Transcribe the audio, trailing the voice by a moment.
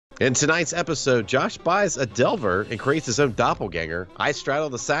In tonight's episode, Josh buys a Delver and creates his own doppelganger. I straddle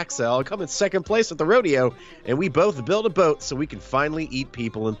the Staxel and come in second place at the rodeo, and we both build a boat so we can finally eat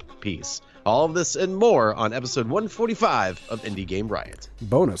people in peace. All of this and more on episode 145 of Indie Game Riot.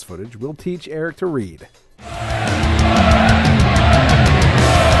 Bonus footage will teach Eric to read.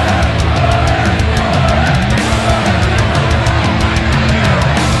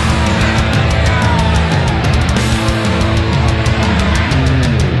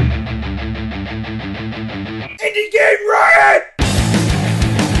 Indie Game Riot!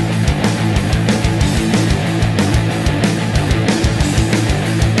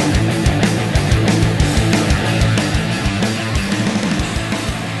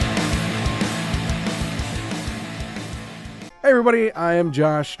 Hey everybody, I am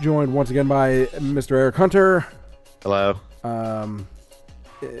Josh, joined once again by Mr. Eric Hunter. Hello.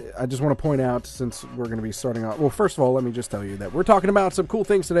 I just want to point out, since we're going to be starting out... Well, first of all, let me just tell you that we're talking about some cool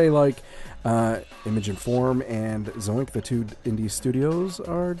things today, like Image and Form and Zoink, the two indie studios,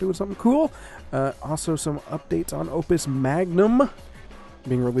 are doing something cool. Also, some updates on Opus Magnum,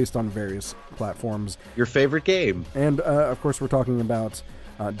 being released on various platforms. Your favorite game. And, of course, we're talking about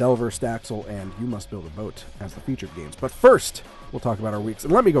Delver, Staxel, and You Must Build a Boat as the featured games. But first, we'll talk about our weeks.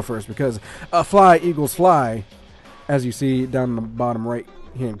 And let me go first, because fly, eagles, fly, as you see down in the bottom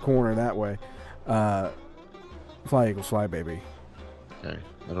right-hand corner that way. Fly, eagles, fly, baby. Okay.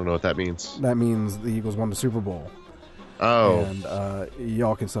 I don't know what that means. That means the Eagles won the Super Bowl. Oh. And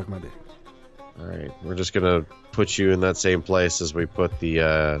y'all can suck my dick. All right. We're just going to put you in that same place as we put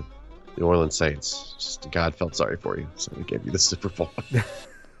the New Orleans Saints. Just God felt sorry for you, so we gave you the Super Bowl.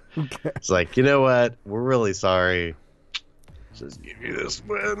 Okay. It's like, you know what? We're really sorry. Just give you this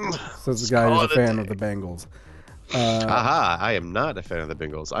win. Says the guy who's a fan of the Bengals. Aha, I am not a fan of the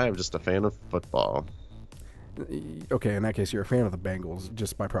Bengals. I am just a fan of football. Okay, in that case, you're a fan of the Bengals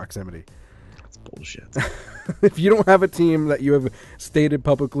just by proximity. That's bullshit. If you don't have a team that you have stated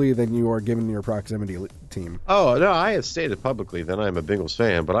publicly, then you are given your proximity team. Oh, no, I have stated publicly that I'm a Bengals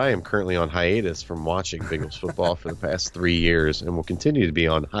fan, but I am currently on hiatus from watching Bengals football for the past 3 years and will continue to be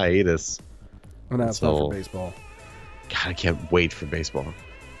on hiatus. And that's not for baseball. God, I can't wait for baseball.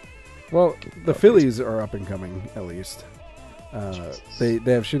 Well, the Phillies are up and coming, at least. They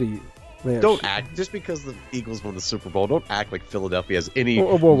have shitty... Don't act, just because the Eagles won the Super Bowl, don't act like Philadelphia has any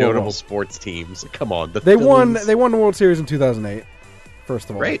notable sports teams. Come on. They won the World Series in 2008,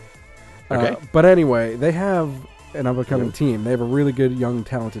 first of all. Right. Okay. But anyway, they have an up-and-coming team. They have a really good, young,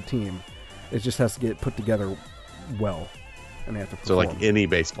 talented team. It just has to get put together well. And they have to perform. So like any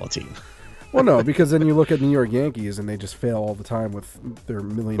baseball team. Well, no, because then you look at New York Yankees, and they just fail all the time with their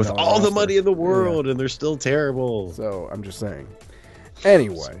 $1 million with all roster. the money in the world, and they're still terrible. So, I'm just saying.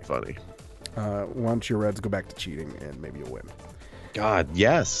 Anyway. It's funny. Why don't your Reds go back to cheating, and maybe you'll win. God,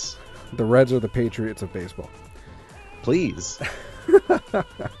 yes. The Reds are the Patriots of baseball. Please.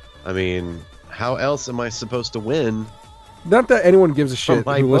 I mean, how else am I supposed to win? Not that anyone gives a shit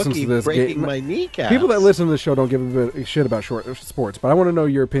my who listens to this breaking game. My kneecaps. People that listen to the show don't give a shit about sports, but I want to know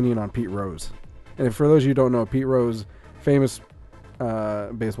your opinion on Pete Rose. And for those of you who don't know, Pete Rose, famous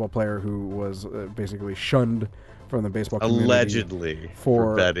baseball player who was basically shunned from the baseball community allegedly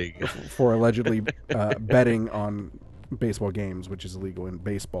for betting for allegedly betting on baseball games, which is illegal in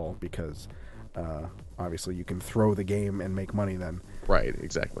baseball because obviously you can throw the game and make money then. Right,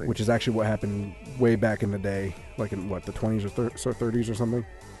 exactly. Which is actually what happened way back in the day, like in what, the 20s or 30s or something,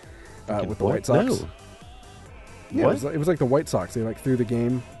 with the White Sox. No. Yeah, it was like the White Sox. They threw the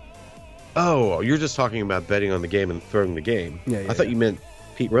game. Oh, you're just talking about betting on the game and throwing the game. Yeah, I thought you meant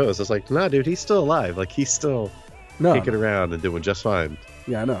Pete Rose. I was like, nah, dude, he's still alive. Like, he's still kicking around and doing just fine.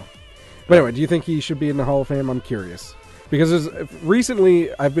 Yeah, I know. But anyway, do you think he should be in the Hall of Fame? I'm curious. Because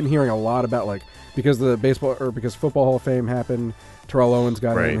recently I've been hearing a lot about, because because Football Hall of Fame happened, Terrell Owens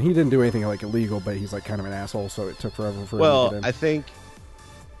got in. He didn't do anything illegal, but he's kind of an asshole, so it took forever for him to get in.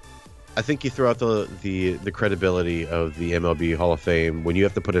 I think you throw out the credibility of the MLB Hall of Fame when you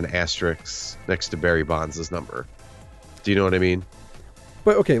have to put an asterisk next to Barry Bonds' number. Do you know what I mean?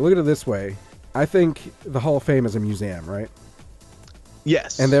 But okay, look at it this way. I think the Hall of Fame is a museum, right?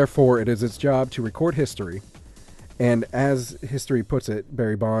 Yes. And therefore, it is its job to record history. And as history puts it,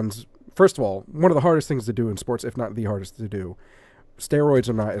 Barry Bonds, first of all, one of the hardest things to do in sports, if not the hardest to do, steroids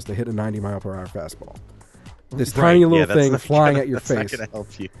or not, is to hit a 90-mile-per-hour fastball. This tiny little thing flying at your face. That's not going to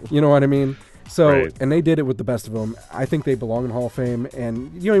help you. You know what I mean? So, and they did it with the best of them. I think they belong in Hall of Fame,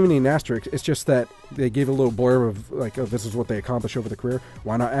 and you don't even need an asterisk. It's just that they gave a little blurb of, like, oh, this is what they accomplished over the career.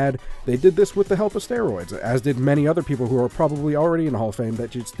 Why not add, they did this with the help of steroids, as did many other people who are probably already in the Hall of Fame that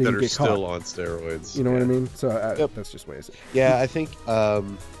just didn't get caught. That are still on steroids. You know what I mean? So that's just the way I say it. Yeah, I think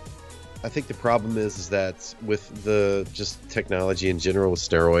I think the problem is that with the just technology in general with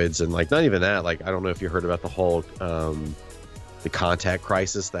steroids and like not even that, like I don't know if you heard about the whole the contact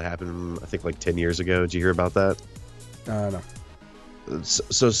crisis that happened I think like 10 years ago. Did you hear about that? No.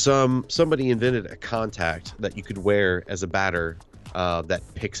 So somebody invented a contact that you could wear as a batter that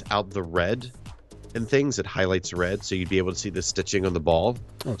picks out the red and things. It highlights red, so you'd be able to see the stitching on the ball.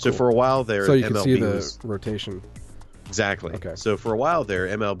 Oh, cool. So for a while there, so you MLB could see the rotation. Exactly. Okay. So for a while there,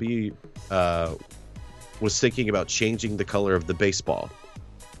 MLB was thinking about changing the color of the baseball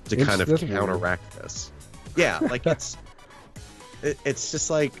to kind of counteract this. Yeah, like it's just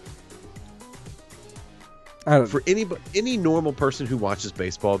like for any normal person who watches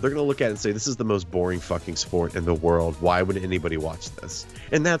baseball, they're going to look at it and say, this is the most boring fucking sport in the world. Why would anybody watch this?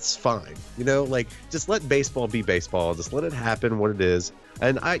 And that's fine. You know, like, just let baseball be baseball. Just let it happen what it is.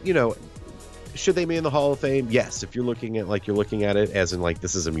 And should they be in the Hall of Fame? Yes. If you're looking at it as in like,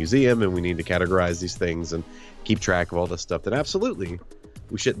 this is a museum and we need to categorize these things and keep track of all this stuff, then absolutely.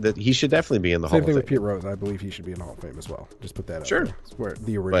 He should definitely be in the Hall of Fame. Same thing with Pete Rose. I believe he should be in the Hall of Fame as well. Just put that out there. It's where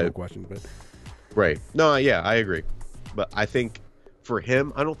the original question, but... Right. No, yeah, I agree. But I think for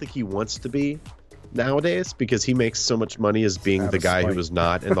him, I don't think he wants to be nowadays because he makes so much money as being the guy who was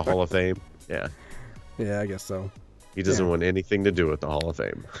not in the Hall of Fame. Yeah. Yeah, I guess so. He doesn't want anything to do with the Hall of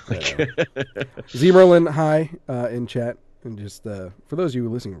Fame. Z Merlin, hi, in chat. And just for those of you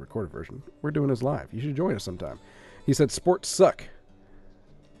listening to the recorded version, we're doing this live. You should join us sometime. He said, sports suck.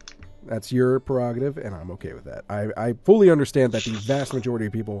 That's your prerogative, and I'm okay with that. I fully understand that the vast majority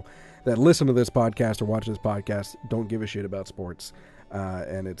of people that listen to this podcast or watch this podcast don't give a shit about sports,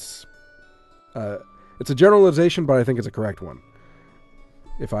 and it's a generalization, but I think it's a correct one.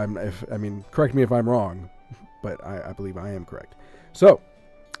 Correct me if I'm wrong, but I believe I am correct. So,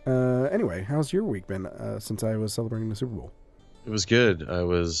 anyway, how's your week been since I was celebrating the Super Bowl? It was good. I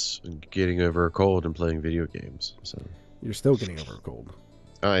was getting over a cold and playing video games. So you're still getting over a cold?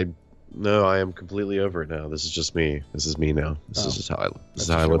 No, I am completely over it now. This is just me. This is me now. This is just how I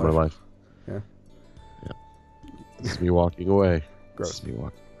live my life. Yeah. This is me walking away. Gross. This is me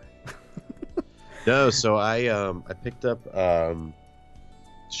walking away. No, so I picked up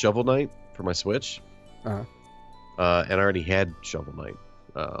Shovel Knight for my Switch. Uh-huh. And I already had Shovel Knight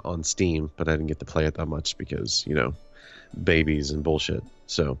on Steam, but I didn't get to play it that much because, babies and bullshit.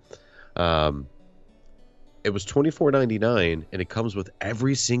 So, it was $24.99, and it comes with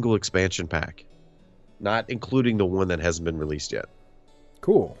every single expansion pack, not including the one that hasn't been released yet.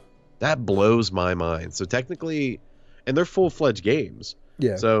 Cool. That blows my mind. So technically, and they're full-fledged games.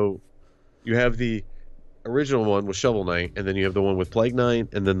 Yeah. So you have the original one with Shovel Knight, and then you have the one with Plague Knight,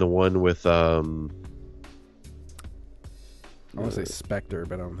 and then the one with I want to say Spectre,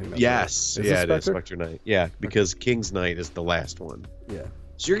 but I don't think that's yes. Right. Yeah, it is Spectre Knight. Yeah, because King's Knight is the last one. Yeah.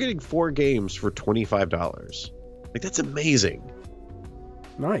 So you're getting 4 games for $25. Like, that's amazing.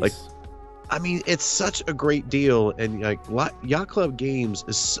 Nice. Like, I mean, it's such a great deal, and like Yacht Club Games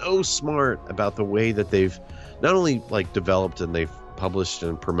is so smart about the way that they've not only like developed and they've published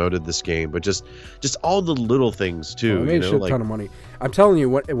and promoted this game, but just all the little things too. They made a shit ton of money. I'm telling you,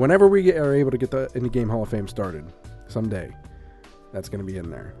 whenever we are able to get the Indie Game Hall of Fame started someday, that's going to be in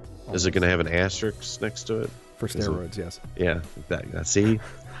there. Is it going to have an asterisk next to it? For steroids, yes. Yeah, see?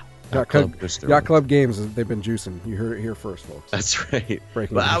 Yacht Club Games, they've been juicing. You heard it here first, folks. That's right.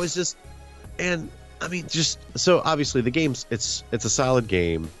 Breaking but news. I was just... And, I mean, just... So, obviously, the game's... It's a solid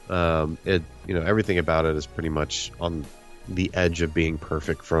game. Everything about it is pretty much on the edge of being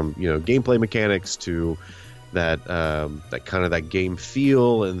perfect, from, gameplay mechanics to that kind of that game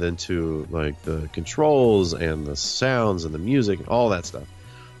feel, and then to, like, the controls and the sounds and the music and all that stuff.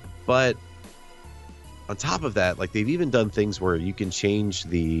 But... on top of that, like, they've even done things where you can change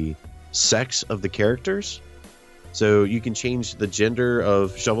the sex of the characters. So you can change the gender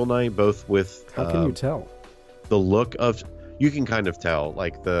of Shovel Knight, both with... How can you tell? The look of... You can kind of tell,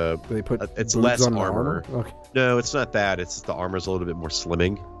 like, they put it's less on armor. Okay. No, it's not that. It's the armor's a little bit more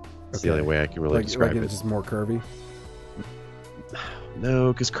slimming. That's the only way I can really describe it. It's just more curvy?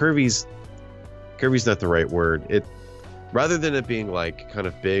 No, because curvy's not the right word. It... Rather than it being, like, kind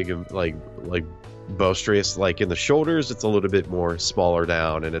of big and, like boisterous, like in the shoulders, it's a little bit more smaller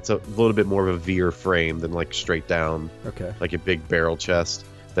down, and it's a little bit more of a veer frame than like straight down, like a big barrel chest.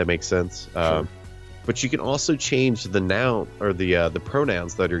 If that makes sense. Sure. But you can also change the noun or the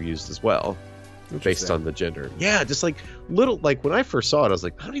pronouns that are used as well, based on the gender. Yeah, just like little, like when I first saw it, I was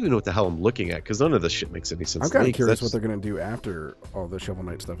like, I don't even know what the hell I'm looking at, because none of this shit makes any sense. I'm kind of curious what they're going to do after all the Shovel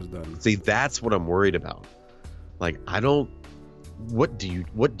Knight stuff is done. See, that's what I'm worried about. Like, I don't. What do you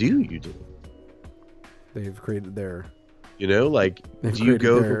do? They've created their... You know, like, They've do you created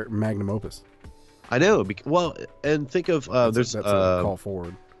go their magnum opus. I know. Well, and think of there's That's a call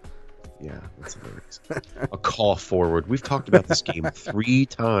forward. Yeah, that's hilarious. A call forward. We've talked about this game 3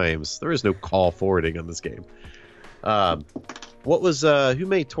 times. There is no call forwarding on this game. What was who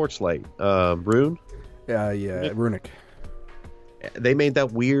made Torchlight? Rune? Yeah, Runic. They made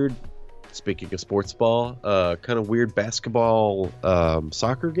that weird, speaking of sports ball, kind of weird basketball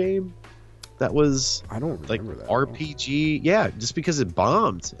soccer game. That was I don't remember that RPG. Yeah, just because it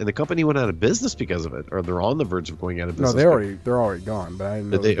bombed and the company went out of business because of it, or they're on the verge of going out of business. No, they're already gone. But I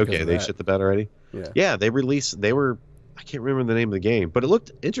didn't know. They shit the bed already. Yeah. They released. I can't remember the name of the game, but it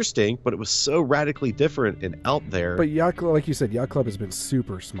looked interesting. But it was so radically different and out there. But Yacht Club, like you said, Yacht Club has been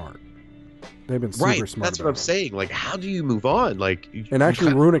super smart. They've been super smart. That's what I'm saying. Like, how do you move on? Like, and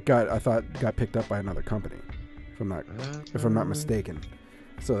actually, Runic got picked up by another company, if I'm not mistaken.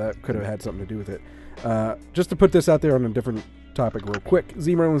 So that could have had something to do with it. Just to put this out there on a different topic real quick,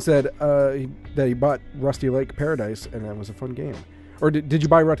 Z Merlin said that he bought Rusty Lake Paradise, and that was a fun game. Or did you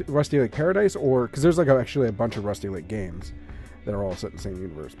buy Rusty Lake Paradise? Or because there's actually a bunch of Rusty Lake games that are all set in the same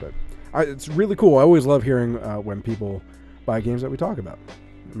universe. But it's really cool. I always love hearing when people buy games that we talk about.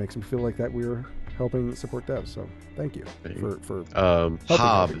 It makes me feel like that we're helping support devs. So thank you for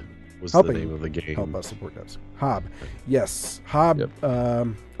Hob was the name of the game. Help us support devs. Hob. Yes. Hob. Yep.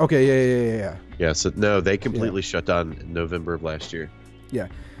 Okay. Yeah. Yeah. So no, they completely shut down in November of last year. Yeah.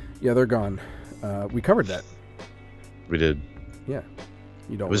 They're gone. We covered that. We did. Yeah.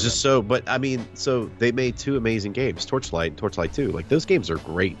 You don't. It was just so. But I mean, so they made 2 amazing games, Torchlight and Torchlight 2. Like, those games are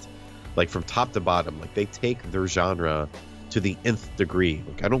great. Like, from top to bottom. Like, they take their genre to the nth degree.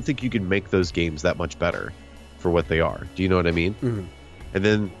 Like, I don't think you can make those games that much better for what they are. Do you know what I mean? Mm-hmm. And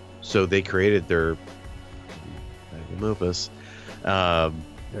then, so they created their magnum opus. There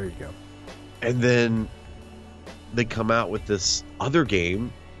you go. And then they come out with this other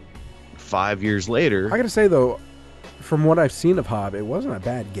game 5 years later. I gotta say, though, from what I've seen of Hob, it wasn't a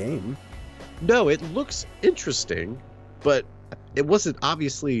bad game. No, it looks interesting, but it wasn't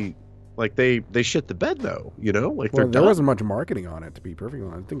obviously like they shit the bed, though. You know, like there wasn't much marketing on it, to be perfectly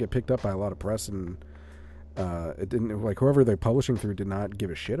honest. I think it picked up by a lot of press, and it didn't, like, whoever they're publishing through did not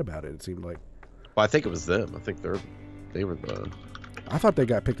give a shit about it. It seemed like. Well, I think it was them. I think they were the. I thought they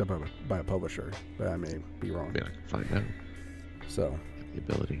got picked up by a publisher, but I may be wrong. Yeah, I can find out. So the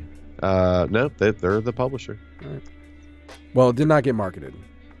ability. No, they're the publisher. All right. Well, it did not get marketed.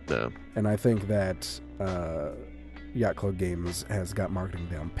 No. And I think that Yacht Club Games has got marketing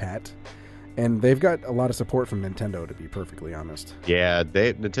down pat. And they've got a lot of support from Nintendo, to be perfectly honest. Yeah,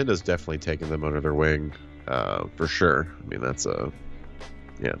 Nintendo's definitely taken them under their wing, for sure. I mean, that's a...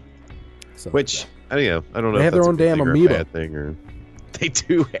 Yeah. So, which, I don't know they if have their own damn amiibo. Thing or... They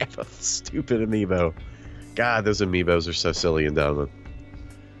do have a stupid amiibo. God, those amiibos are so silly and dumb.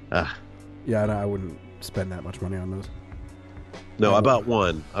 Yeah, no, I wouldn't spend that much money on those. No, I bought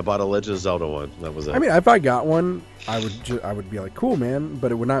one. I bought a Legend of Zelda one. That was it. I mean, if I got one, I would be like, cool, man.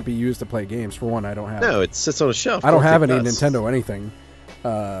 But it would not be used to play games. For one, I don't have. No, it sits on a shelf. I don't have any Nintendo anything.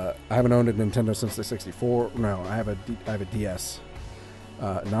 I haven't owned a Nintendo since the 64. No, I have a DS.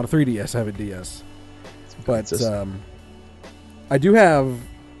 Not a 3DS. I have a DS. But I do have.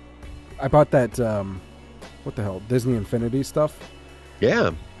 I bought that. What the hell? Disney Infinity stuff.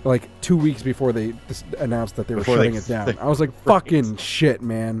 Yeah. Like 2 weeks before they announced that they were shutting it down. I was like, fucking shit,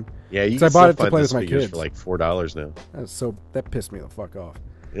 man. Yeah, you can I bought it still to play find with my kids for like $4 now. That pissed me the fuck off.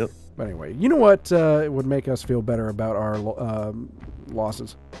 Yep. But anyway, you know what would make us feel better about our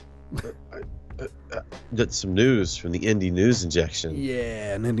losses? Got some news from the Indie News Injection.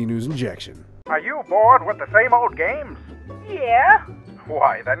 Yeah, an Indie News Injection. Are you bored with the same old games? Yeah.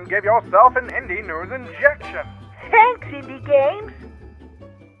 Why, then give yourself an Indie News Injection. Thanks, Indie Games.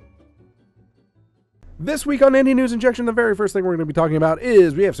 This week on Indie News Injection, the very first thing we're going to be talking about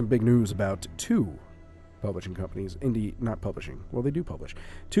is we have some big news about 2 publishing companies. Not publishing. Well, they do publish.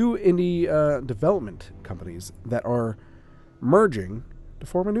 2 indie development companies that are merging to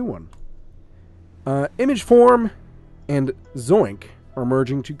form a new one. Image Form and Zoink are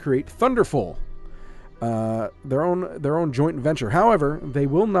merging to create Thunderful, their own joint venture. However, they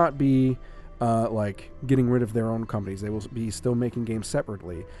will not be getting rid of their own companies. They will be still making games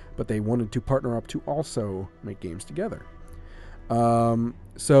separately, but they wanted to partner up to also make games together.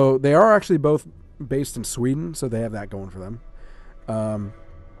 So they are actually both based in Sweden, so they have that going for them.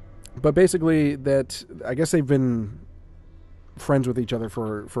 But basically, that I guess they've been friends with each other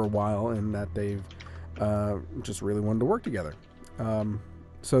for a while, and that they've just really wanted to work together.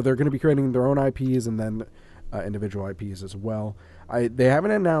 So they're going to be creating their own IPs and then individual IPs as well. They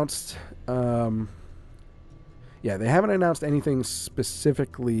haven't announced. Yeah, they haven't announced anything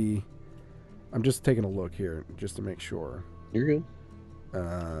specifically. I'm just taking a look here just to make sure. You're good.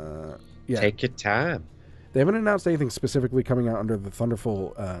 Yeah. Take your time. They haven't announced anything specifically coming out under the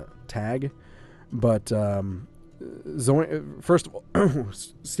Thunderful tag, but first of all,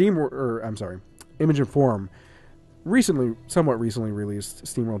 Image and Form somewhat recently released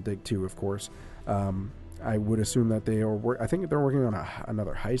SteamWorld Dig 2, of course. I would assume that they are. I think they're working on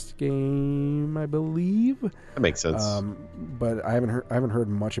another heist game, I believe. That makes sense. But I haven't heard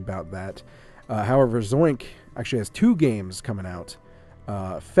much about that. However, Zoink actually has 2 games coming out,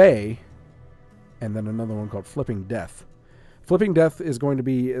 Fae, and then another one called Flipping Death. Flipping Death is going to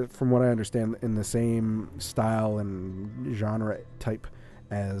be, from what I understand, in the same style and genre type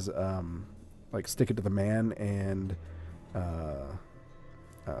as like Stick It to the Man and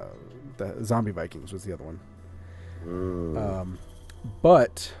the Zombie Vikings was the other one.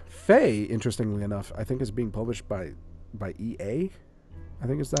 But Fae, interestingly enough, I think is being published by EA. I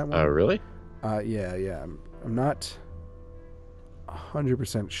think it's that one. Oh, really? Yeah. I'm not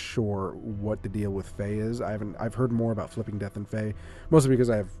 100% sure what the deal with Fae is. I've heard more about Flipping Death and Fae, mostly because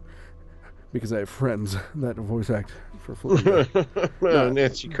I have friends that voice act for Flipping Death. No,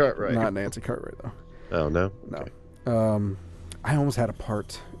 Nancy Cartwright. Not Nancy Cartwright though. Oh no. No. Okay. I almost had a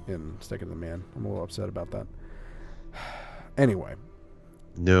part in Stick It to the Man. I'm a little upset about that. Anyway.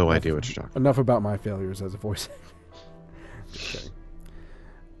 No idea what you're talking about. Enough about my failures as a voice actor.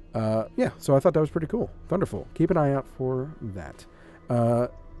 Okay. Yeah, so I thought that was pretty cool. Thunderful. Keep an eye out for that.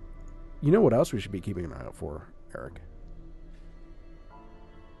 You know what else we should be keeping an eye out for, Eric?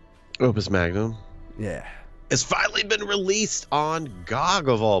 Opus Magnum. Yeah. It's finally been released on GOG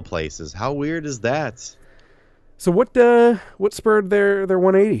of all places. How weird is that? So what spurred their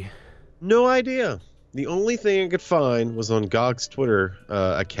 180? No idea. The only thing I could find was on GOG's Twitter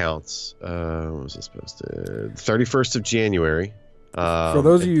accounts. What was this posted? 31st of January. For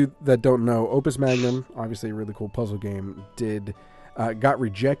those of you that don't know, Opus Magnum, obviously a really cool puzzle game, got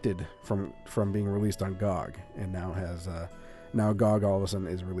rejected from being released on GOG, and now GOG all of a sudden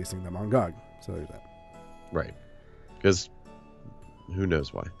is releasing them on GOG. So there's that. Right. Because who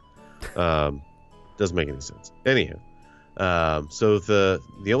knows why. Doesn't make any sense. Anyhow, so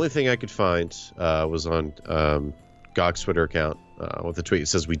the only thing I could find was on GOG's Twitter account with a tweet. It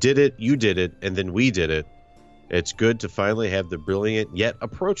says, "We did it, you did it, and then we did it. It's good to finally have the brilliant yet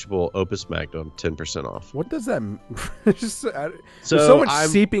approachable Opus Magnum 10% off." What does that mean? There's so much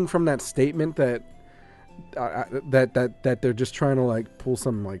seeping from that statement that they're just trying to like pull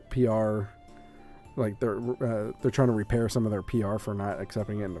some like PR, like they're trying to repair some of their PR for not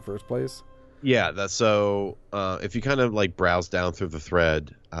accepting it in the first place. Yeah, that's so. If you kind of like browse down through the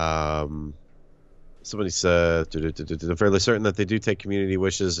thread, somebody said, "I'm fairly certain that they do take community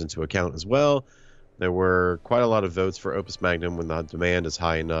wishes into account as well. There were quite a lot of votes for Opus Magnum. When the demand is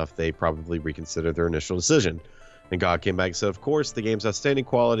high enough, they probably reconsider their initial decision." And GOG came back and said, "Of course, the game's outstanding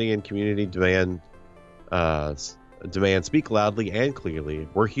quality and community demand speak loudly and clearly.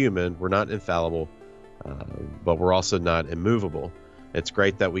 We're human, we're not infallible, but we're also not immovable. It's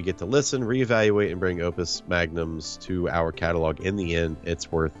great that we get to listen, reevaluate, and bring Opus Magnums to our catalog. In the end, it's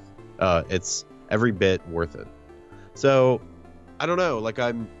every bit worth it." So, I don't know. Like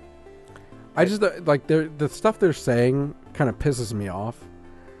I just like the stuff they're saying kind of pisses me off.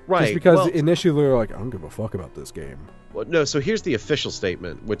 Right. Just because initially they're like, "I don't give a fuck about this game." Well, no, so here's the official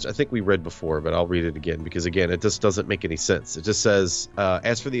statement, which I think we read before, but I'll read it again because, again, it just doesn't make any sense. It just says,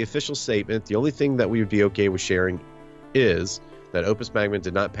 as for the official statement, the only thing that we would be okay with sharing is that Opus Magnum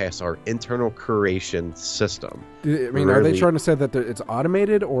did not pass our internal curation system. Are they trying to say that it's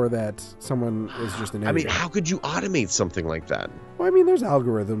automated or that someone is just an idiot? How could you automate something like that? Well, there's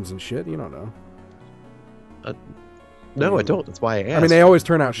algorithms and shit. You don't know. No, I don't. That's why I asked. They always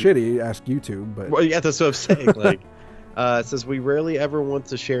turn out shitty. Ask YouTube, but well, yeah, that's what I'm saying. Like, it says we rarely ever want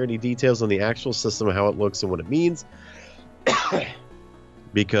to share any details on the actual system, how it looks, and what it means,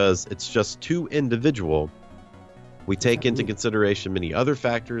 because it's just too individual. We take into consideration many other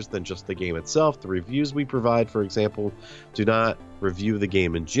factors than just the game itself. The reviews we provide, for example, do not review the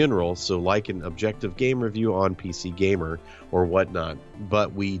game in general, so like an objective game review on PC Gamer or whatnot,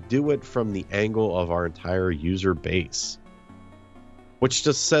 but we do it from the angle of our entire user base. Which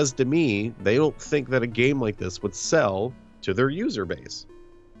just says to me, they don't think that a game like this would sell to their user base.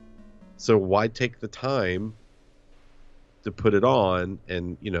 So why take the time to put it on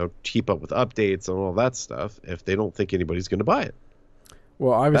and, keep up with updates and all that stuff if they don't think anybody's going to buy it?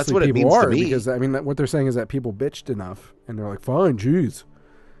 Well, obviously people are, because what they're saying is that people bitched enough and they're like, fine, geez.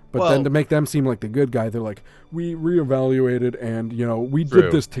 But then to make them seem like the good guy, they're like, we reevaluated and, we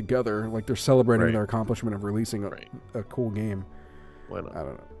did this together. Like they're celebrating their accomplishment of releasing a cool game. Why not? I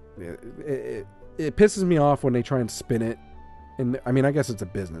don't know. It pisses me off when they try and spin it. And I mean, I guess it's a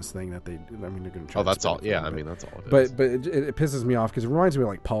business thing that they're going to try. Oh, that's all. Yeah, that's all it is. But it pisses me off because it reminds me of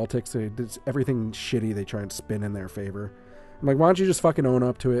like politics. It's everything shitty they try and spin in their favor. I'm like, why don't you just fucking own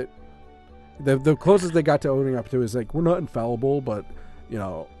up to it? The closest they got to owning up to is like, we're not infallible, but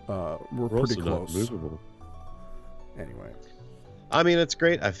we're pretty close. Movable. Anyway, I mean, it's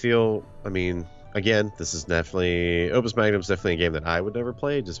great. I feel. I mean, again, this is definitely Opus Magnum is definitely a game that I would never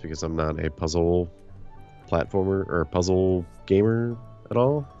play just because I'm not a puzzle platformer or puzzle gamer at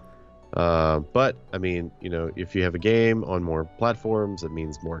all. But I mean, if you have a game on more platforms, it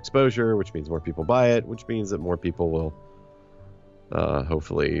means more exposure, which means more people buy it, which means that more people will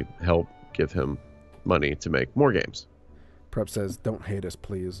hopefully help give him money to make more games. Prep says, "Don't hate us,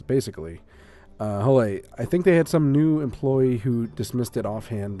 please." Basically, I think they had some new employee who dismissed it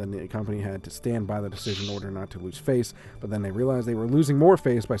offhand. Then the company had to stand by the decision in order not to lose face. But then they realized they were losing more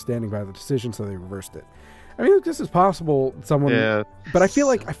face by standing by the decision, so they reversed it. I mean, this is possible. But I feel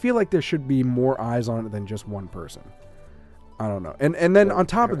like there should be more eyes on it than just one person. I don't know. And then on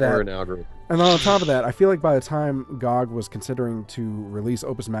top of that, I feel like by the time GOG was considering to release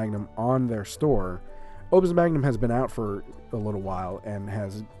Opus Magnum on their store, Opus Magnum has been out for a little while and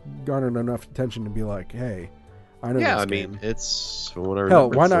has garnered enough attention to be like, hey, I know this game. Yeah, I mean, it's from what I hell,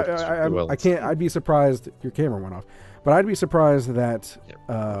 remember. why not? I can't. I'd be surprised. Your camera went off, but I'd be surprised that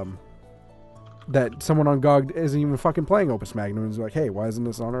that someone on GOG isn't even fucking playing Opus Magnum and is like, hey, why isn't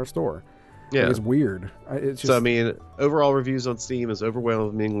this on our store? Yeah, it's weird. It's just, so I mean, overall reviews on Steam is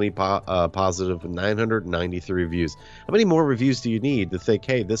overwhelmingly positive, 993 reviews. How many more reviews do you need to think,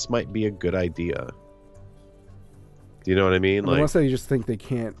 hey, this might be a good idea? Do you know what I mean? Unless they just think they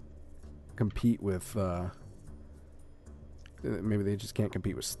can't compete with. Maybe they just can't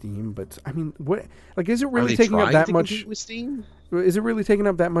compete with Steam. But I mean, what? Like, is it really taking up that much? With Steam? Is it really taking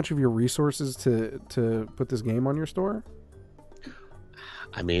up that much of your resources to put this game on your store?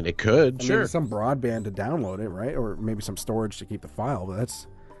 I mean, it could. Sure. Maybe some broadband to download it, right? Or maybe some storage to keep the file. But that's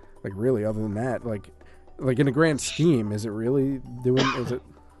like really, other than that, like in a grand scheme, is it really doing? Is it?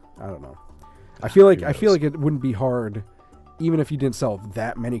 I don't know. I feel like it wouldn't be hard, even if you didn't sell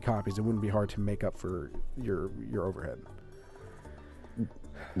that many copies. It wouldn't be hard to make up for your overhead.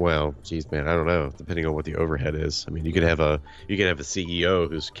 Well, geez, man, I don't know. Depending on what the overhead is, I mean, you could have a CEO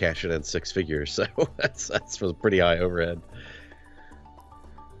who's cashing in six figures, so that's a pretty high overhead.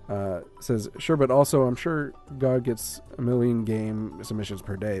 Says sure, but also I'm sure GOG gets 1 million game submissions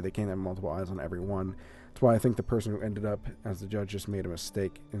per day. They can't have multiple eyes on every one. That's why I think the person who ended up as the judge just made a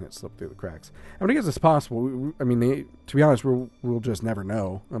mistake and it slipped through the cracks. I mean, I guess it's possible. I mean, to be honest, we'll just never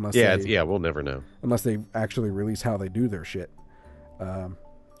know unless we'll never know unless they actually release how they do their shit.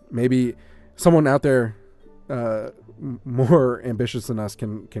 Maybe someone out there more ambitious than us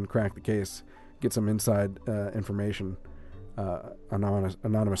can crack the case, get some inside information,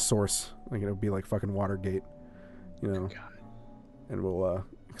 anonymous source, like it'll be like fucking Watergate, God. And we'll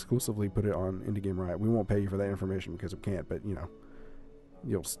exclusively put it on Indie Game Riot. We won't pay you for that information because we can't, but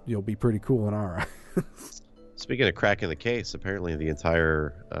you'll be pretty cool in our eyes. Speaking of cracking the case, apparently the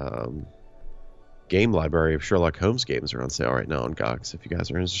entire game library of Sherlock Holmes games are on sale right now on GOG. So if you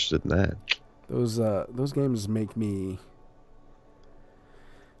guys are interested in that, those games make me.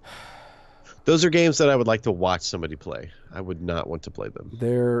 Those are games that I would like to watch somebody play. I would not want to play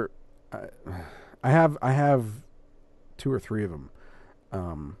them. I have 2 or 3 of them,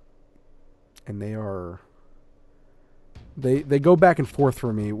 and they go back and forth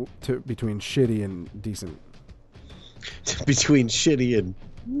for me between shitty and decent. Between shitty and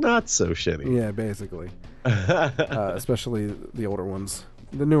not so shitty. Yeah, basically. Especially the older ones.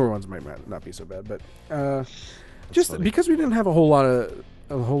 The newer ones might not be so bad, but just funny. Because we didn't have a whole lot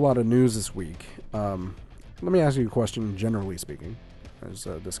of news this week. Let me ask you a question. Generally speaking, as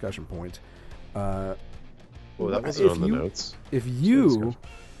a discussion point. Well, that wasn't on the notes. If you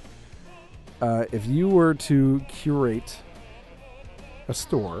were to curate a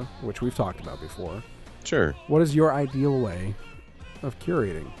store, which we've talked about before, sure. What is your ideal way of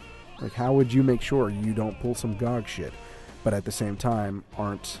curating? Like, how would you make sure you don't pull some GOG shit, but at the same time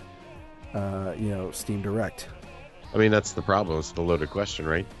aren't, Steam Direct? I mean, that's the problem. It's the loaded question,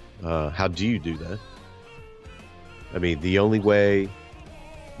 right? How do you do that? I mean, the only way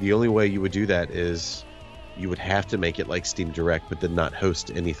you would do that is you would have to make it like Steam Direct, but then not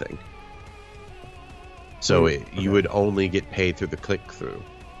host anything. So you would only get paid through the click-through.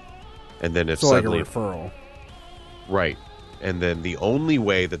 And then if suddenly... like a referral. Right. And then the only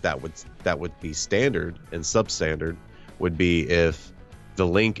way that would be standard and substandard would be if the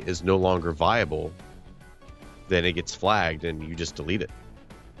link is no longer viable, then it gets flagged and you just delete it.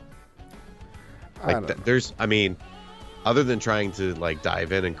 Other than trying to like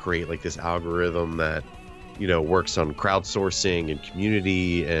dive in and create like this algorithm that, you know, works on crowdsourcing and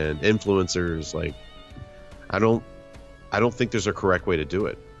community and influencers, like I don't think there's a correct way to do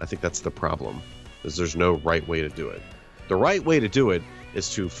it. I think that's the problem, is there's no right way to do it. The right way to do it is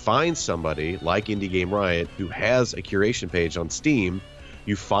to find somebody like Indie Game Riot who has a curation page on Steam.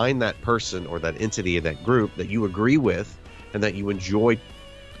 You find that person or that entity in that group that you agree with and that you enjoy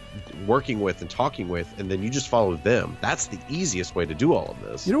working with and talking with, and then you just follow them. That's the easiest way to do all of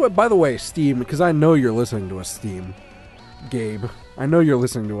this. You know what, by the way, Steam, because I know you're listening to us, Steam. Gabe, I know you're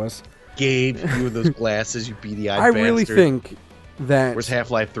listening to us. Gabe, you with those glasses, you beady-eyed I bastard. really think that... Where's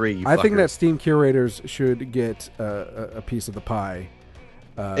Half-Life 3, you I think fucker? that Steam curators should get a piece of the pie.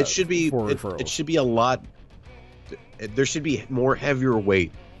 It should be it should be a lot... There should be more heavier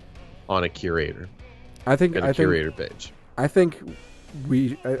weight on a curator. Curator page. I think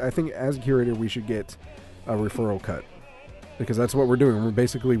as a curator we should get a referral cut, because that's what we're doing. We're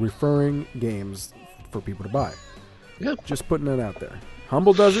basically referring games for people to buy. Yeah, just putting it out there.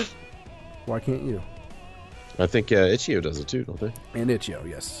 Humble does it. Why can't you? I think Itch.io does it too, don't they? And Itch.io,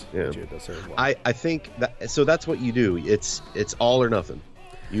 yes. Yeah. Itch.io does it as well. I think that, so that's what you do. It's all or nothing.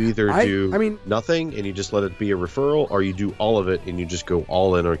 You either do nothing and you just let it be a referral, or you do all of it and you just go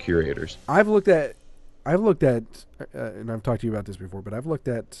all in on curators. I've looked at, and I've talked to you about this before, but I've looked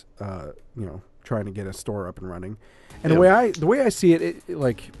at, trying to get a store up and running, and the way I see it,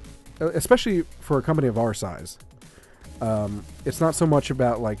 like, especially for a company of our size, it's not so much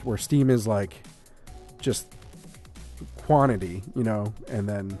about like where Steam is like just quantity, and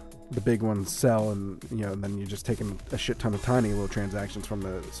then the big ones sell, and and then you're just taking a shit ton of tiny little transactions from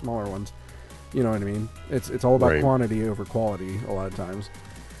the smaller ones. You know what I mean? It's all about quantity over quality a lot of times.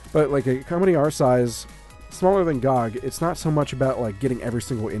 But like a company our size, smaller than GOG, it's not so much about like getting every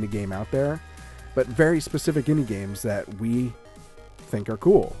single indie game out there, but very specific indie games that we think are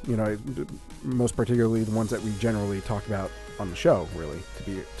cool. Most particularly the ones that we generally talk about on the show, really, to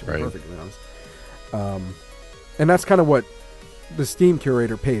be perfectly honest. And that's kind of what the Steam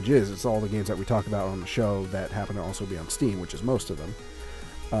curator page is. It's all the games that we talk about on the show that happen to also be on Steam, which is most of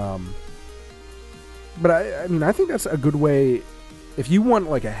them. But I think that's a good way. If you want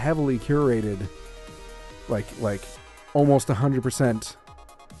like a heavily curated, like almost 100%,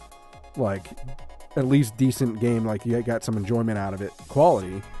 like at least decent game, like you got some enjoyment out of it,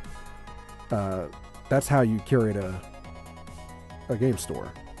 quality, that's how you curate a game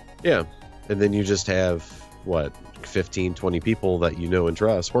store. Yeah. And then you just have 15, 20 people that you know and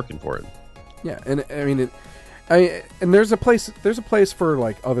trust working for it. Yeah. And and there's a place for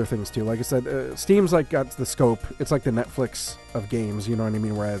like other things too. Like I said, Steam's like got the scope. It's like the Netflix of games, you know what I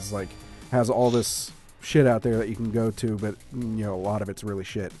mean? Whereas like has all this shit out there that you can go to, but a lot of it's really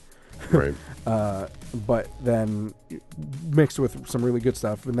shit. Right. But then mixed with some really good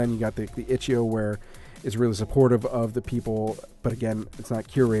stuff, and then you got the Itch.io, where it's really supportive of the people, but again, it's not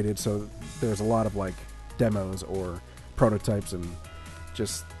curated, so there's a lot of like demos or prototypes and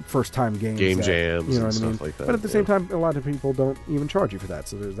just first time games, game jams, and stuff like that. But at the same time, a lot of people don't even charge you for that,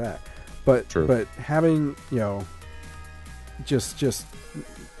 so there's that. But True. But having just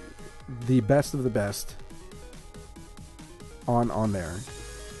the best of the best on there.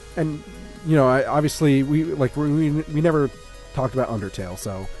 And obviously we never talked about Undertale,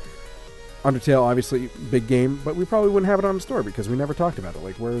 so Undertale obviously big game, but we probably wouldn't have it on the store because we never talked about it.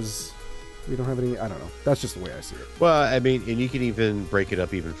 Like, we don't have any. I don't know. That's just the way I see it. Well, I mean, and you can even break it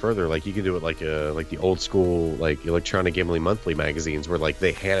up even further. Like you can do it like the old school like Electronic Gambling Monthly magazines, where like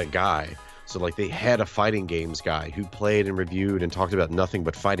they had a guy. So like they had a fighting games guy who played and reviewed and talked about nothing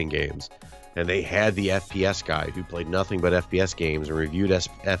but fighting games. And they had the FPS guy who played nothing but FPS games and reviewed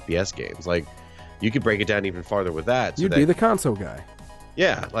FPS games. Like, you could break it down even farther with that. You'd be the console guy.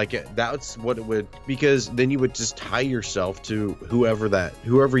 Yeah, like that's what it would, because then you would just tie yourself to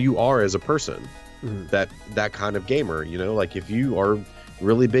whoever you are as a person, that kind of gamer. Like if you are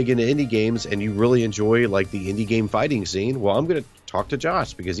really big into indie games and you really enjoy like the indie game fighting scene, well, I'm going to talk to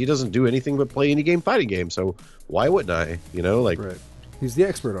Josh because he doesn't do anything but play indie game fighting games. So why wouldn't I? Right. He's the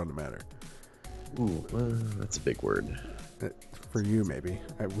expert on the matter. Ooh, that's a big word. For you, maybe.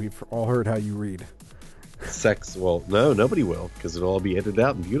 We've all heard how you read. Well, no, nobody will, because it'll all be edited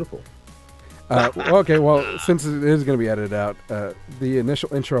out and beautiful. Okay, well, since it is going to be edited out, the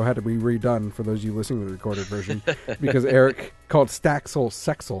initial intro had to be redone for those of you listening to the recorded version, because Eric called Staxel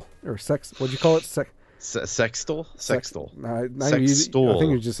Sexel, or Sex. What'd you call it? Sextal? Sextal. I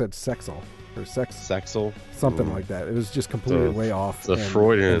think you just said Sexel or Sexel. Something like that. It was just completely way off. It's a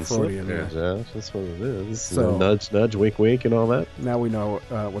Freudian. Yeah. That's what it is. So, nudge, nudge, wink, wink, and all that. Now we know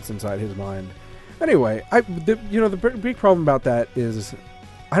what's inside his mind. Anyway, the big problem about that is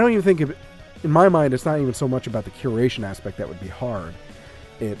I don't even think in my mind it's not even so much about the curation aspect that would be hard.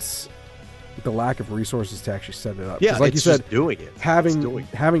 It's the lack of resources to actually set it up. Yeah, like you said, doing it.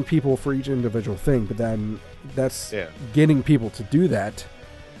 Having people for each individual thing, but then that's getting people to do that,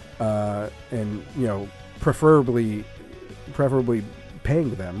 and preferably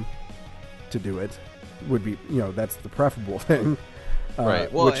paying them to do it would be that's the preferable thing.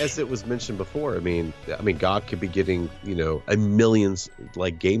 Right. Well, as it was mentioned before, I mean, God could be getting a millions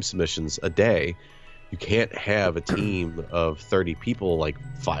like game submissions a day. You can't have a team of 30 people like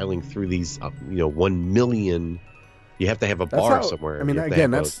filing through these 1 million. You have to have a bar somewhere. I mean,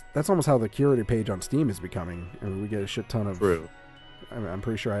 again, that's almost how the curated page on Steam is becoming. I mean, we get a shit ton of. True. I'm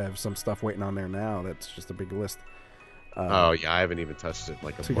pretty sure I have some stuff waiting on there now. That's just a big list. I haven't even touched it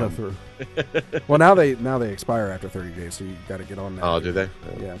to go through. Well, now they expire after 30 days, so you got to get on that. Oh, do they?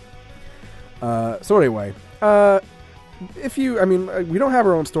 Yeah. So anyway, we don't have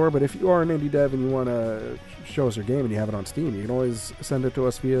our own store, but if you are an indie dev and you want to show us your game and you have it on Steam, you can always send it to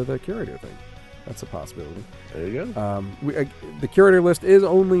us via the curator thing. That's a possibility. There you go. The curator list is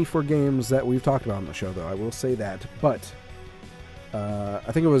only for games that we've talked about on the show, though. I will say that. But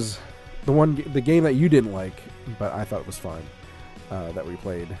I think it was the game that you didn't like, but I thought it was fun, that we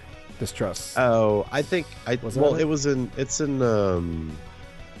played, Distrust. Oh, I think it's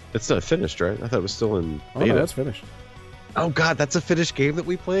not finished, right? I thought it was still in beta. Oh, no, that's finished. Oh God, that's a finished game that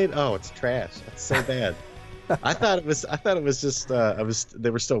we played. Oh, it's trash. That's so bad. I thought it was just they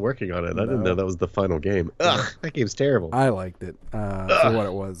were still working on it. I didn't know that was the final game. Ugh, that game's terrible. I liked it for what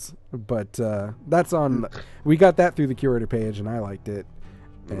it was, but that's on. We got that through the curator page, and I liked it,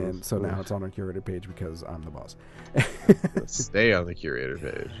 and so now it's on our curator page because I'm the boss. Stay on the curator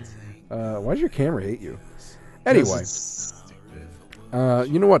page. Why does your camera hate you? Anyway,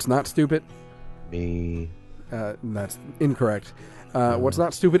 you know what's not stupid? Me. That's incorrect. What's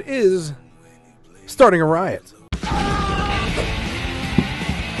not stupid is starting a riot.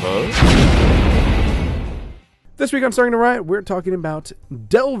 This week on Starting a Riot, we're talking about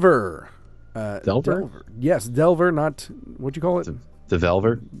Delver. Delver? Yes, Delver, not... What'd you call it?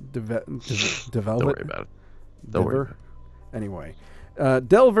 Develver? Develver? Don't worry about it. Don't worry about it. Anyway.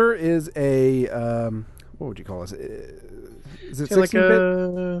 Delver is a... what would you call it? Is it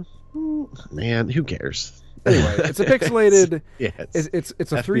 16-bit? Man, who cares? Anyway, it's a pixelated... it's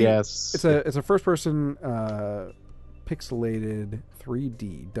a FPS. It's a first-person pixelated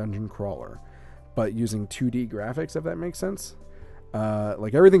 3D dungeon crawler, but using 2D graphics, if that makes sense.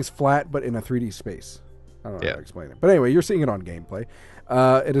 Like everything's flat, but in a 3D space. I don't know how to explain it. But anyway, you're seeing it on gameplay.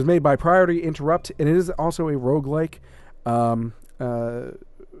 It is made by Priority Interrupt, and it is also a roguelike.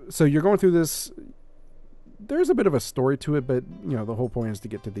 So you're going through this... There's a bit of a story to it, but the whole point is to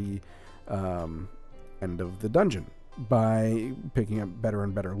get to the end of the dungeon by picking up better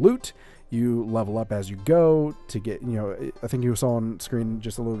and better loot. You level up as you go to get, I think you saw on screen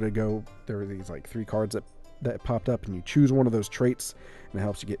just a little bit ago, there were these like 3 cards that popped up, and you choose one of those traits, and it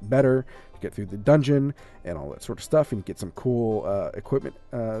helps you get better to get through the dungeon and all that sort of stuff, and you get some cool equipment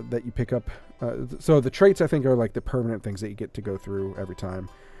that you pick up. So the traits, I think, are like the permanent things that you get to go through every time.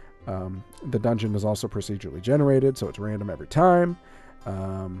 The dungeon is also procedurally generated, so it's random every time.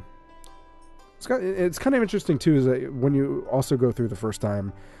 It's kind of interesting too, is that when you also go through the first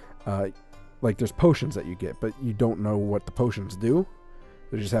time, like there's potions that you get, but you don't know what the potions do.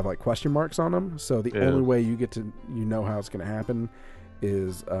 They just have like question marks on them. So the only way you get to how it's going to happen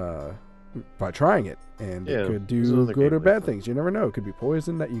is by trying it, and it could do good or bad things. You never know. It could be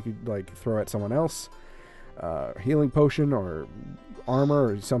poison that you could like throw at someone else, healing potion or armor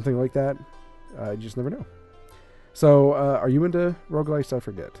or something like that. You just never know. So are you into roguelikes? I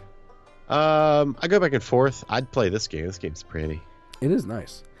forget. I go back and forth. I'd play this game. This game's pretty. It is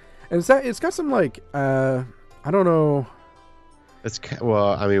nice, and it's got some like I don't know. It's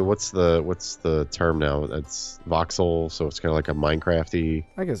what's the term now? It's voxel, so it's kind of like a Minecrafty.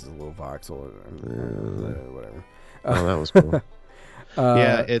 I guess it's a little voxel. Whatever. Oh, that was cool.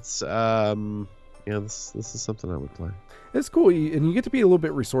 It's this is something I would play. It's cool, and you get to be a little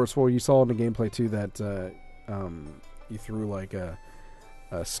bit resourceful. You saw in the gameplay too that you threw like a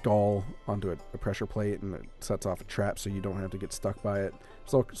skull onto a pressure plate, and it sets off a trap, so you don't have to get stuck by it.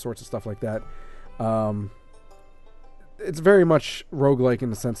 There's all sorts of stuff like that. It's very much roguelike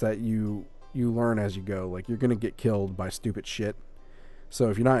in the sense that you learn as you go. Like, you're going to get killed by stupid shit. So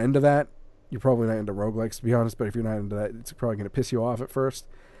if you're not into that, you're probably not into roguelikes, to be honest, but if you're not into that, it's probably going to piss you off at first.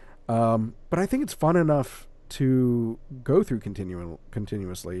 But I think it's fun enough to go through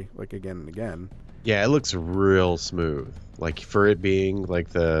continuously, like again and again. Yeah, it looks real smooth. Like for it being like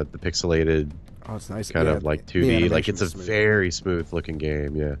the pixelated, it's nice, kind of like 2D. Like it's a very smooth looking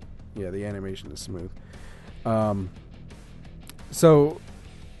game. Yeah. Yeah, the animation is smooth. But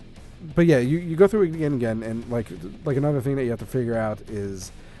yeah, you go through it again and again, and like another thing that you have to figure out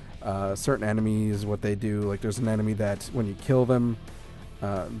is certain enemies, what they do. Like there's an enemy that when you kill them,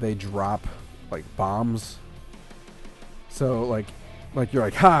 they drop like bombs. So like you're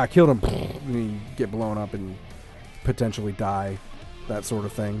like, ha, I killed him, and you get blown up and potentially die, that sort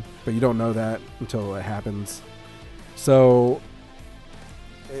of thing. But you don't know that until it happens. So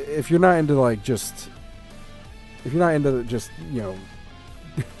if you're not into just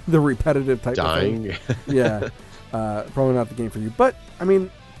the repetitive type dying of thing, yeah, probably not the game for you. But I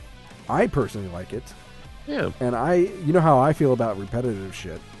mean, I personally like it. Yeah. And you know how I feel about repetitive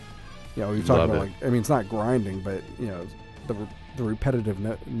shit. You know, you're talking about it. like, I mean, it's not grinding, but you know, the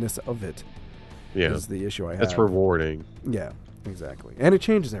repetitiveness of it is the issue I have. It's rewarding. Yeah, exactly. And it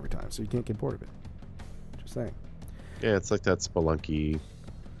changes every time, so you can't get bored of it. Just saying. Yeah, it's like that Spelunky.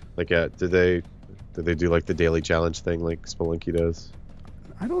 Like, did they do like the daily challenge thing like Spelunky does?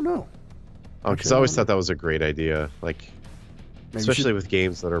 I don't know. Oh, because I always thought that was a great idea. Like, especially with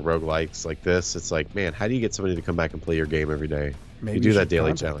games that are roguelikes like this, it's like, man, how do you get somebody to come back and play your game every day? Maybe you do that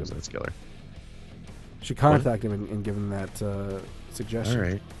daily challenge. That's killer. Should contact him and give him that suggestion. All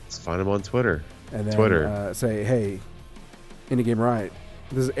right, let's find him on Twitter. And then say, hey, Indie Game Riot,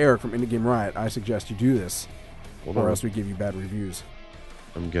 this is Eric from Indie Game Riot. I suggest you do this, or else we give you bad reviews.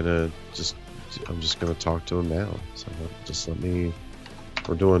 I'm just gonna talk to him now. So just let me.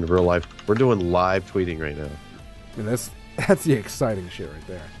 We're doing live tweeting right now. And that's the exciting shit right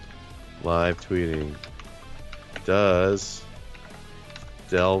there. Live tweeting. Does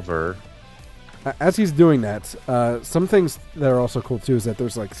Delver. As he's doing that, some things that are also cool too is that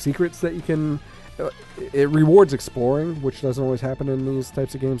there's like secrets that you can. It rewards exploring, which doesn't always happen in these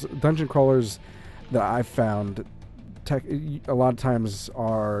types of games. Dungeon crawlers that I've found, a lot of times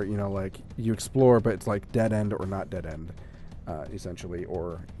are, you know, like you explore, but it's like dead end or not dead end, essentially,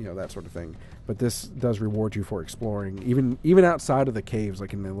 or you know, that sort of thing. But this does reward you for exploring, even outside of the caves,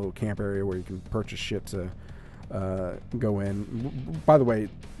 like in the little camp area where you can purchase shit to go in. By the way,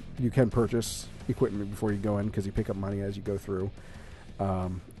 you can purchase equipment before you go in because you pick up money as you go through,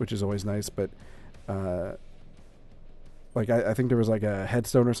 which is always nice. But like I think there was like a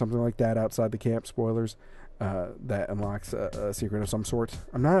headstone or something like that outside the camp. Spoilers. That unlocks a secret of some sort.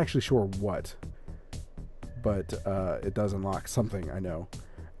 I'm not actually sure what, but it does unlock something. I know.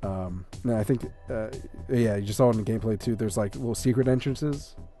 And I think, you just saw it in the gameplay too. There's like little secret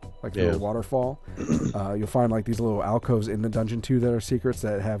entrances, like a little waterfall. You'll find like these little alcoves in the dungeon too that are secrets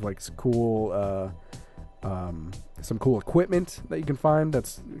that have like some cool equipment that you can find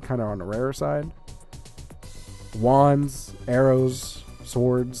that's kind of on the rarer side. Wands, arrows,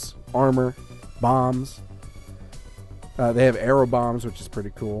 swords, armor, bombs. They have arrow bombs, which is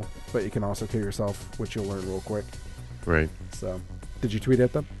pretty cool, but you can also kill yourself, which you'll learn real quick. Right. So, did you tweet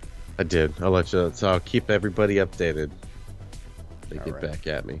at them? I did. I'll let you. So I'll keep everybody updated. They All get right. back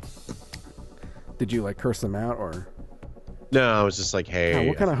at me. Did you like curse them out, or? No, I was just like, hey.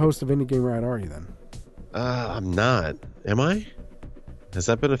 What kind of host of Indie Game Riot are you then? I'm not. Am I? Has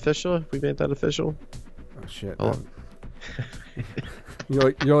that been official? Have we made that official? Oh shit! Oh.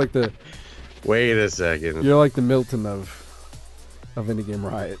 You're like the. Wait a second. You're like the Milton of Indie Game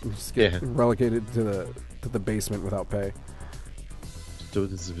Riot. You just get relegated to the basement without pay. So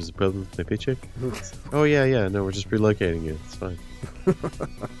this is a problem with my paycheck? Oh yeah. No, we're just relocating you. It's fine.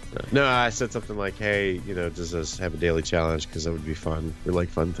 No, I said something like, hey, you know, does us have a daily challenge? Because that would be fun. We like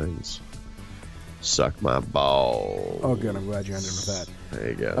fun things. Suck my balls. Oh, good. I'm glad you ended with that. There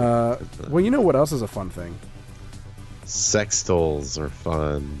you go. Well, you know what else is a fun thing? Sex dolls are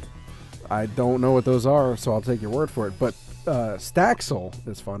fun. I don't know what those are, so I'll take your word for it. But Staxel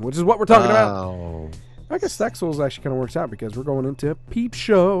is fun, which is what we're talking about. I guess Staxel actually kind of works out because we're going into Peep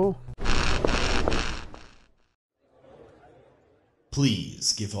Show.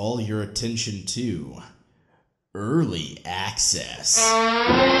 Please give all your attention to Early Access.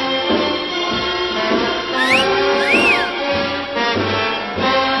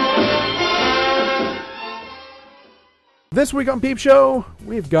 This week on Peep Show,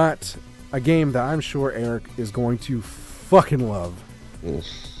 we've got a game that I'm sure Eric is going to fucking love.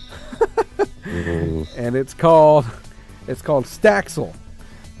 And it's called Staxel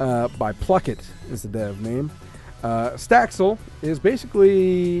by Pluckett is the dev name. Staxel is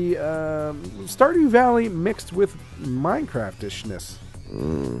basically Stardew Valley mixed with Minecraft-ishness.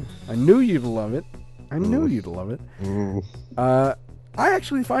 I knew you'd love it. I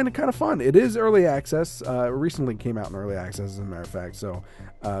actually find it kind of fun. It is early access. Recently came out in early access, as a matter of fact. So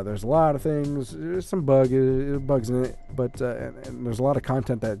there's a lot of things. There's some bugs in it, but and there's a lot of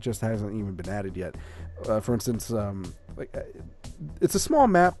content that just hasn't even been added yet. For instance, it's a small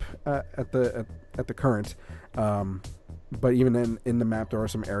map at the current. But even in the map, there are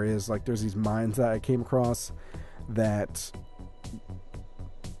some areas like there's these mines that I came across that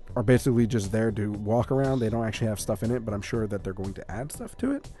are basically just there to walk around. They don't actually have stuff in it, but I'm sure that they're going to add stuff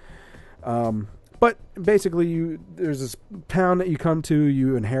to it. But basically, there's this town that you come to.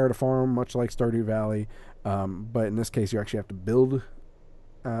 You inherit a farm, much like Stardew Valley, but in this case, you actually have to build.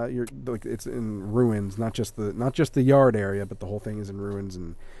 It's in ruins, not just the yard area, but the whole thing is in ruins,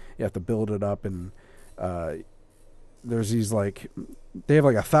 and you have to build it up. And there's these they have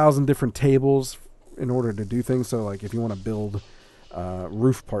 1,000 different tables in order to do things. So if you want to build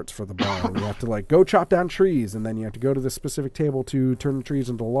roof parts for the barn, you have to go chop down trees, and then you have to go to this specific table to turn the trees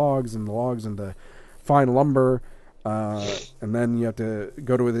into logs and the logs into fine lumber, and then you have to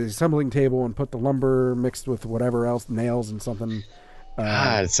go to the assembling table and put the lumber mixed with whatever else, nails and something.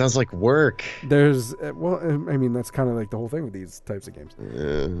 It sounds like work. There's that's kind of the whole thing with these types of games.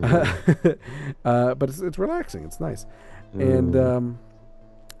 But it's relaxing. It's nice. And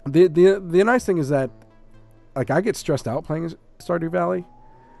the nice thing is that I get stressed out playing Stardew Valley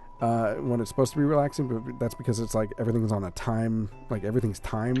when it's supposed to be relaxing, but that's because it's everything's on a time, everything's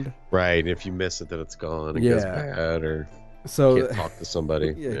timed. Right, and if you miss it, then it's gone. It goes bad, or so you can't talk to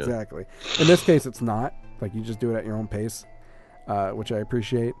somebody. Yeah, exactly. In this case, it's not. You just do it at your own pace, which I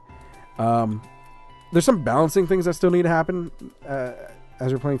appreciate. There's some balancing things that still need to happen as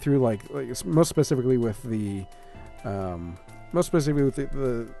you're playing through, most specifically with the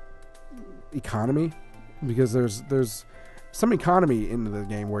economy, because there's some economy into the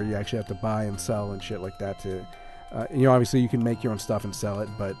game where you actually have to buy and sell and shit like that to obviously you can make your own stuff and sell it,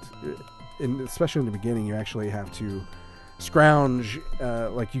 but especially in the beginning you actually have to scrounge,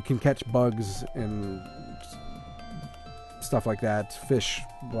 you can catch bugs and stuff like that, fish,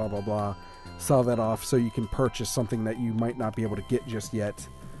 blah blah blah, sell that off so you can purchase something that you might not be able to get just yet,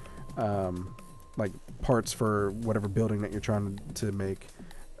 parts for whatever building that you're trying to make,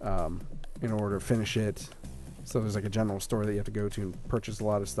 in order to finish it. So there's a general store that you have to go to and purchase a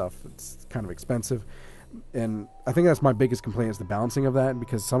lot of stuff. It's kind of expensive, and I think that's my biggest complaint is the balancing of that,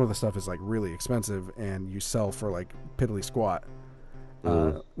 because some of the stuff is really expensive and you sell for piddly squat.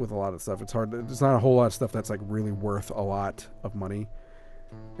 With a lot of stuff, it's hard. There's not a whole lot of stuff that's really worth a lot of money,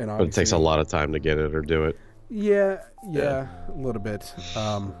 and but it takes a lot of time to get it or do it. Yeah, a little bit.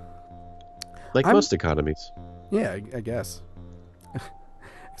 Most economies. Yeah, I guess.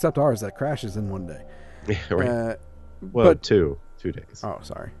 Except ours that crashes in one day. Yeah, right. But 2 days. Oh,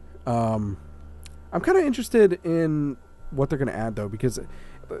 sorry. I'm kind of interested in what they're going to add, though, because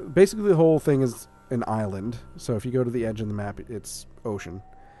basically the whole thing is an island. So if you go to the edge of the map, it's ocean.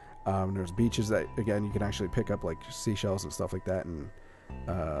 There's beaches that, again, you can actually pick up seashells and stuff like that, and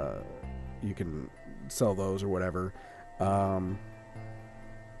you can sell those or whatever.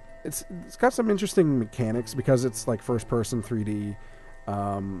 It's got some interesting mechanics because it's first person 3D.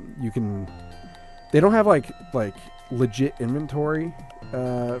 They don't have legit inventory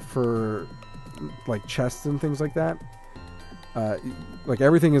for chests and things like that.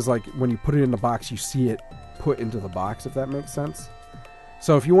 Everything is when you put it in the box, you see it put into the box, if that makes sense.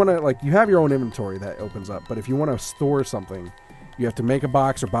 So if you want to you have your own inventory that opens up, but if you want to store something, you have to make a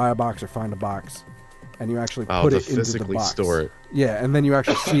box or buy a box or find a box, and you actually put it into the box. Store it. Yeah, and then you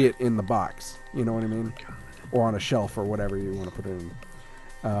actually see it in the box. You know what I mean? Or on a shelf or whatever you want to put it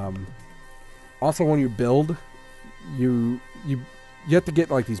in. Also, when you build, you have to get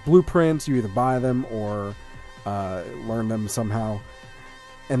these blueprints. You either buy them or learn them somehow,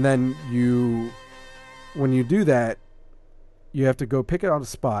 and then when you do that, you have to go pick it on a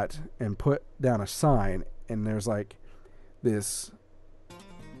spot and put down a sign, and there's this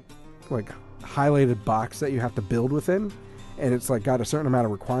highlighted box that you have to build within, and it's got a certain amount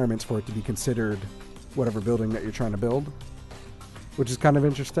of requirements for it to be considered whatever building that you're trying to build, which is kind of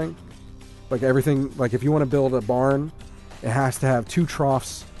interesting. Everything, if you want to build a barn, it has to have 2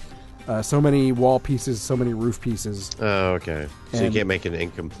 troughs, so many wall pieces, so many roof pieces. Oh, okay. So you can't make an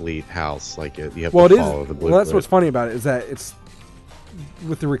incomplete house you have to follow the blueprint. Well, that's what's funny about it, is that it's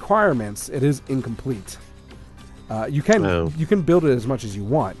with the requirements, it is incomplete. You can build it as much as you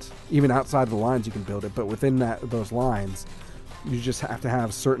want, even outside the lines you can build it, but within those lines, You just have to have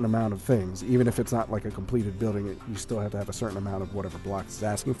a certain amount of things. Even if it's not like a completed building, you still have to have a certain amount of whatever blocks it's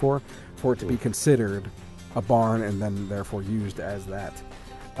asking for it to be considered a barn and then therefore used as that.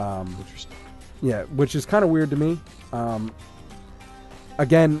 Interesting. Yeah, which is kind of weird to me.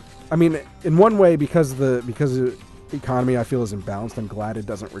 Again, I mean, in one way, because the economy I feel is imbalanced, I'm glad it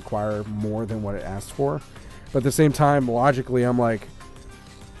doesn't require more than what it asks for. But at the same time, logically, I'm like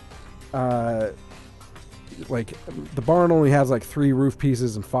the barn only has like 3 roof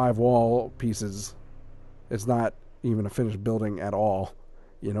pieces and 5 wall pieces. It's not even a finished building at all.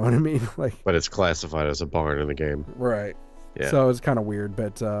 You know what I mean? Like, but it's classified as a barn in the game, right? Yeah. So it's kind of weird,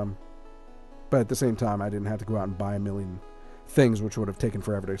 but at the same time, I didn't have to go out and buy a million things, which would have taken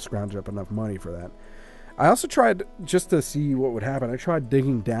forever to scrounge up enough money for that. I also tried, just to see what would happen, I tried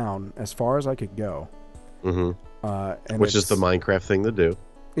digging down as far as I could go. Mm-hmm. Which is the Minecraft thing to do.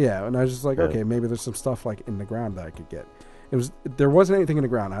 Yeah, and I was just like, okay, maybe there's some stuff like in the ground that I could get. There wasn't anything in the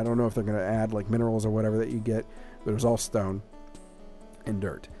ground. I don't know if they're going to add like minerals or whatever that you get, but it was all stone and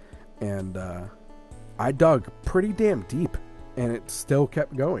dirt. And I dug pretty damn deep, and it still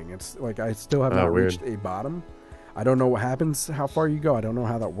kept going. It's like I still have not reached a bottom. I don't know what happens, how far you go. I don't know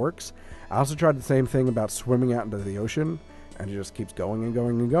how that works. I also tried the same thing about swimming out into the ocean, and it just keeps going and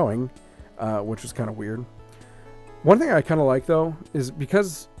going and going, which was kind of weird. One thing I kind of like, though, is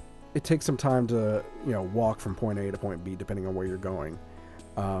because it takes some time to, walk from point A to point B, depending on where you're going.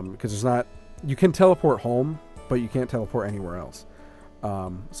 Because you can teleport home, but you can't teleport anywhere else.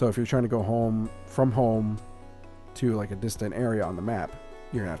 So if you're trying to go from home to like a distant area on the map,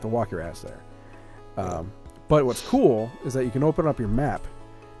 you're gonna have to walk your ass there. But what's cool is that you can open up your map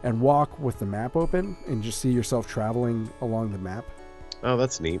and walk with the map open and just see yourself traveling along the map. Oh,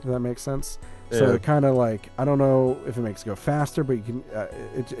 that's neat. Does that make sense? Yeah. So it kind of like, I don't know if it makes it go faster, but you can.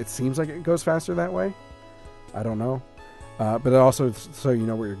 It seems like it goes faster that way. I don't know, but it also so you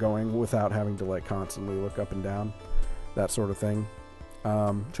know where you're going without having to like constantly look up and down, that sort of thing.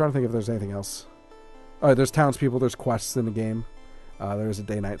 Trying to think if there's anything else. There's townspeople. There's quests in the game. There's a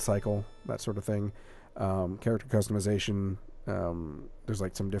day-night cycle, that sort of thing. Character customization. There's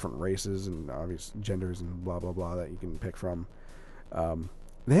like some different races and obvious genders and blah blah blah that you can pick from.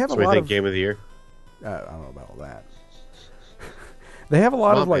 They have a lot of game of the year. I don't know about all that. They have a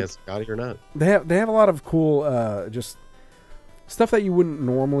lot of like Scotty or not. They have a lot of cool just stuff that you wouldn't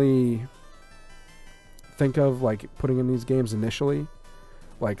normally think of like putting in these games initially.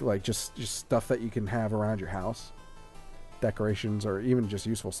 Like just stuff that you can have around your house, decorations, or even just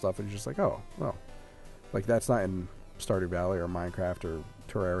useful stuff. And you're just like, oh, well, like that's not in Stardew Valley or Minecraft or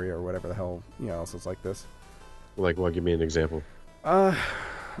Terraria or whatever the hell else is like this. Like what? Give me an example.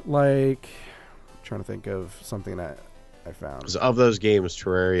 Like trying to think of something that I found. 'Cause of those games,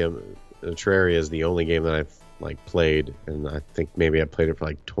 Terraria is the only game that I've like played, and I think maybe I played it for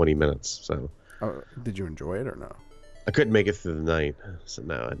like 20 minutes. So, did you enjoy it or no? I couldn't make it through the night, so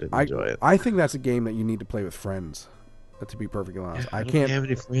no, I didn't enjoy it. I think that's a game that you need to play with friends. To be perfectly honest, I can't have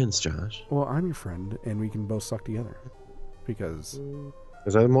any friends, Josh. Well, I'm your friend, and we can both suck together. Because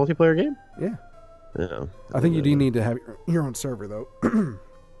is that a multiplayer game? Yeah. No. I think you do need to have your own server, though.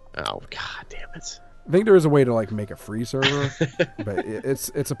 Oh, god damn it. I think there is a way to like make a free server, but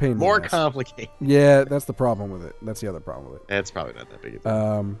it's a pain. More complicated. Yeah, that's the problem with it. That's the other problem with it. It's probably not that big a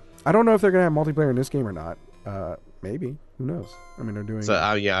thing. I don't know if they're gonna have multiplayer in this game or not. Maybe. Who knows? I mean, they're doing.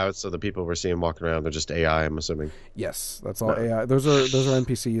 So so the people we're seeing walking around, they're just AI, I'm assuming. Yes, that's all AI. Those are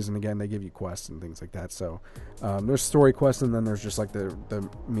NPCs, and again, they give you quests and things like that. So there's story quests, and then there's just like the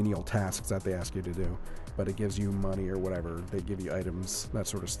menial tasks that they ask you to do. But it gives you money or whatever. They give you items, that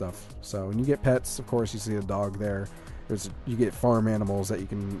sort of stuff. So when you get pets, of course, you see a dog there. You get farm animals that you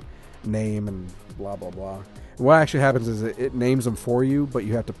can name and blah blah blah. And what actually happens is it names them for you, but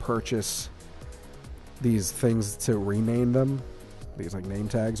you have to purchase these things to rename them, these like name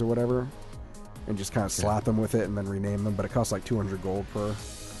tags or whatever, and just kind of slap them with it and then rename them. But it costs like 200 gold per.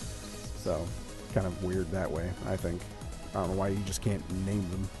 So kind of weird that way, I think. I don't know why you just can't name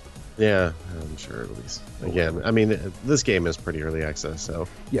them. Yeah, I'm sure at least. Again, I mean, this game is pretty early access, so...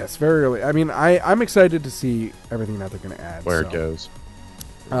 Yes, very early. I mean, I'm excited to see everything that they're going to add. Where it goes.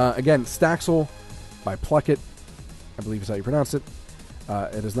 Again, Staxel by Pluckett, I believe is how you pronounce it.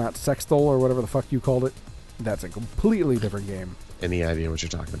 It is not Sextol or whatever the fuck you called it. That's a completely different game. Any idea what you're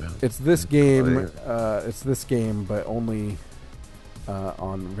talking about? It's this game. It's this game, but only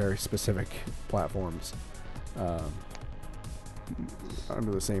on very specific platforms.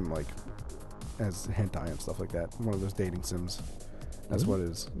 Under the same like as hentai and stuff like that. One of those dating sims. That's what it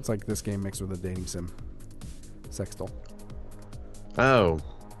is. It's like this game mixed with a dating sim. Sextol. Oh.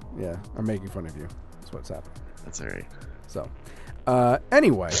 Yeah, I'm making fun of you. That's what's happening. That's alright. So,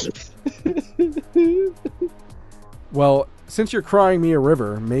 anyway. Well, since you're crying me a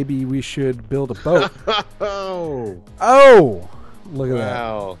river, maybe we should build a boat. Oh! Look at that.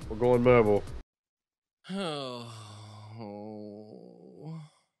 Wow. We're going mobile.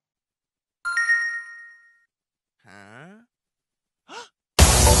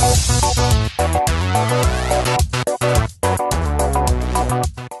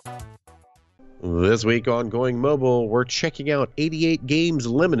 This week on Going Mobile, we're checking out 88 Games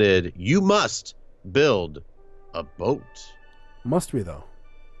Limited. You must build a boat. Must we, though?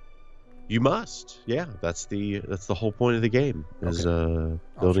 You must. Yeah, that's the whole point of the game, is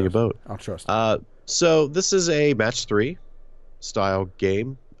building a boat. I'll trust. So this is a match 3 style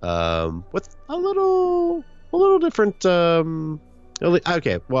game with a little different.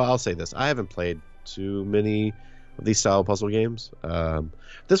 Okay, well, I'll say this: I haven't played too many of these style puzzle games.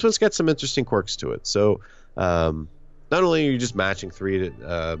 This one's got some interesting quirks to it. So not only are you just matching 3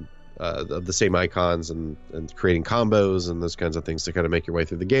 of the same icons and creating combos and those kinds of things to kind of make your way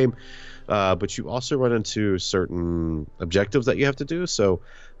through the game, but you also run into certain objectives that you have to do. So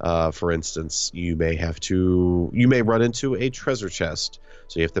for instance, you may run into a treasure chest,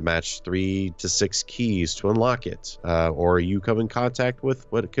 so you have to match 3 to 6 keys to unlock it, or you come in contact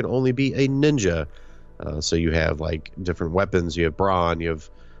with what can only be a ninja. So you have like different weapons. You have brawn. You have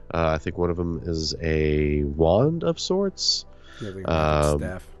I think one of them is a wand of sorts. Yeah,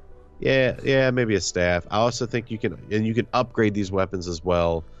 staff. Yeah, maybe a staff. I also think you can upgrade these weapons as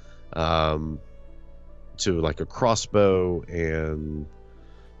well, to like a crossbow and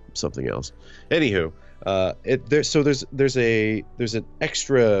something else. Anywho, there's an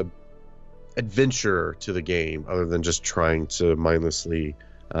extra adventure to the game other than just trying to mindlessly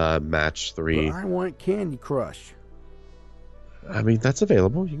match 3. But I want Candy Crush. I mean, that's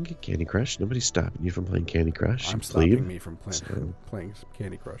available. You can get Candy Crush. Nobody's stopping you from playing Candy Crush. I'm stopping me from playing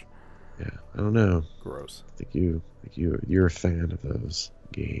Candy Crush. Yeah, I don't know. Gross. I think you're a fan of those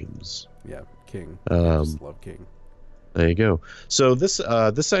games. Yeah, King. I just love King. There you go. So this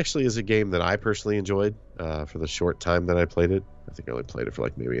actually is a game that I personally enjoyed for the short time that I played it. I think I only played it for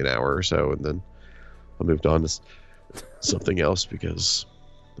like maybe an hour or so, and then I moved on to something else because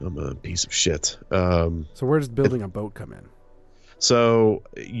I'm a piece of shit. So where does building a boat come in? So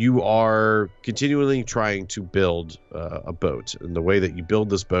you are continually trying to build a boat, and the way that you build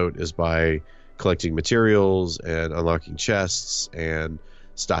this boat is by collecting materials and unlocking chests and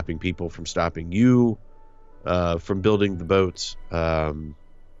stopping people from stopping you from building the boat. But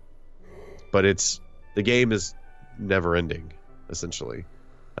the game is never ending, essentially.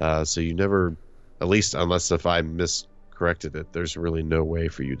 So you never, at least unless if I miscorrected it, there's really no way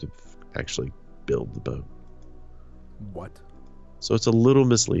for you to actually build the boat. What? So it's a little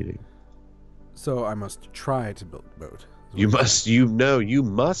misleading. So I must try to build the boat. You must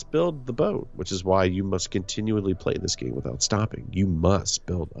build the boat, which is why you must continually play this game without stopping. You must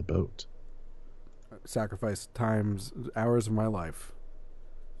build a boat. Sacrifice hours of my life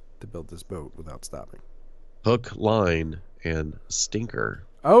to build this boat without stopping. Hook, line, and stinker.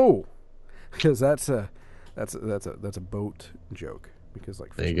 Oh, because that's a boat joke. Because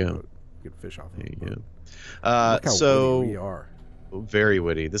like there you go. Boat, you can fish off. There you go. Look how witty we are. Very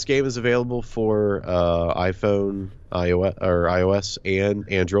witty. This game is available for iPhone, iOS,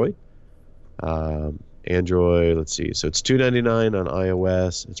 and Android. Android, let's see. So it's $2.99 on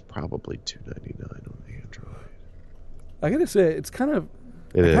iOS. It's probably $2.99 on Android. I gotta say, it's kind of.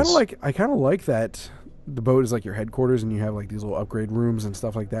 I kind of like that. The boat is like your headquarters, and you have like these little upgrade rooms and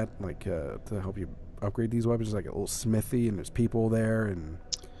stuff like that, like to help you upgrade these weapons. There's like a little smithy, and there's people there, and.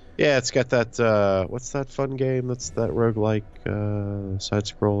 Yeah, it's got that, what's that fun game? That's that roguelike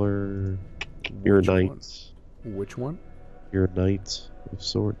side-scroller. You're a knight. Which one? You're a knight of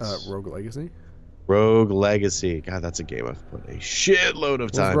sorts. Rogue Legacy? Rogue Legacy. God, that's a game I've put a shitload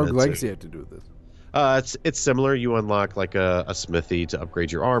of time into. What does Rogue Legacy have to do with this? It's similar. You unlock like a smithy to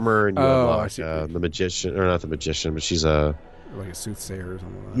upgrade your armor, and you unlock the magician, or not the magician, but she's a... Like a soothsayer or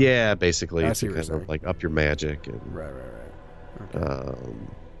something like that. Yeah, basically. To kind of like up your magic. And, right. Okay.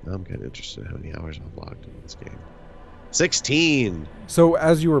 I'm kind of interested in how many hours I've logged in this game. 16! So,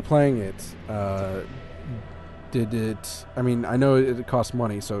 as you were playing it, did it... I mean, I know it costs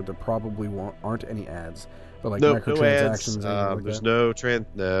money, so there probably aren't any ads. But, like, microtransactions... No ads. There's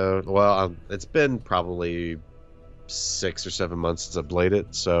no... Well, it's been probably 6 or 7 months since I played it,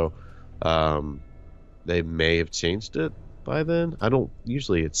 so they may have changed it by then. I don't...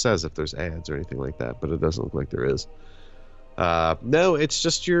 Usually it says if there's ads or anything like that, but it doesn't look like there is. No, it's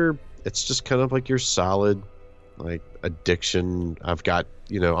just kind of like your solid like addiction. I've got,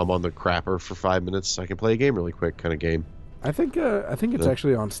 I'm on the crapper for 5 minutes so I can play a game really quick kind of game. I think it's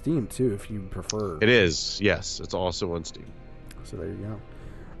actually on Steam too, if you prefer. It is. Yes, it's also on Steam. So there you go.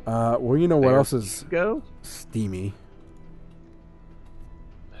 Well, you know what else is steamy?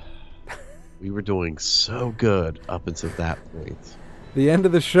 We were doing so good up until that point. The end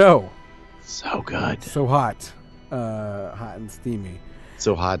of the show. So good. So hot. Hot and steamy.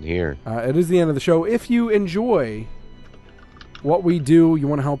 So hot in here. It is the end of the show. If you enjoy what we do, you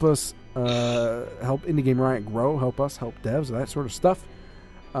want to help us, help Indie Game Riot grow, help us, help devs, that sort of stuff,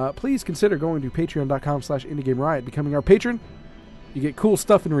 please consider going to patreon.com/Indie Game Riot, becoming our patron. You get cool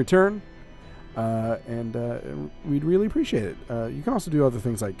stuff in return, and we'd really appreciate it. You can also do other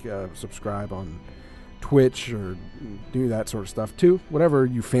things like subscribe on Twitch or do that sort of stuff too, whatever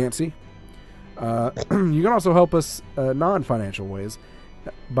you fancy. You can also help us non-financial ways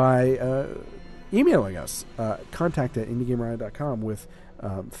by emailing us, contact@indiegameriot.com with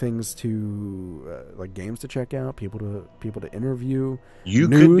things to like games to check out, people to interview. You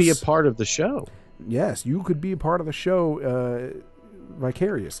news. could be a part of the show. Yes, you could be a part of the show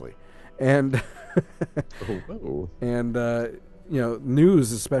vicariously, and and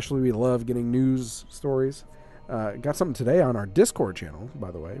news especially. We love getting news stories. Got something today on our Discord channel,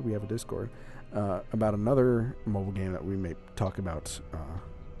 by the way. We have a Discord about another mobile game that we may talk about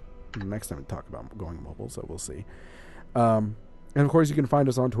next time we talk about going mobile, so we'll see. And of course, you can find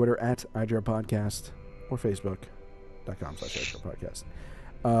us on Twitter at IGR Podcast or Facebook.com/IGR Podcast.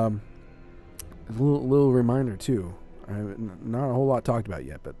 A little reminder too. Not a whole lot talked about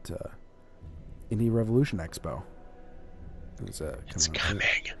yet, but Indie Revolution Expo is it's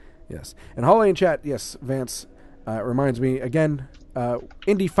coming. Yes, and Holiday in chat. Yes, Vance reminds me again.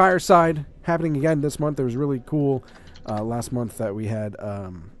 Indie Fireside happening again this month. It was really cool last month that we had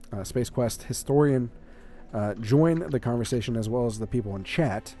Space Quest historian join the conversation, as well as the people in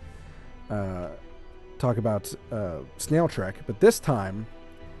chat talk about Snail Trek. But this time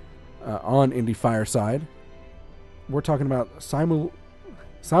on Indie Fireside, we're talking about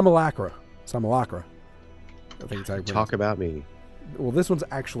Simulacra. I think it's how you Talk about me. Well, this one's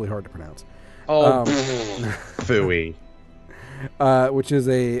actually hard to pronounce. Oh, phooey. Which is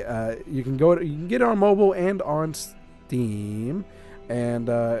you can get it on mobile and on Steam, and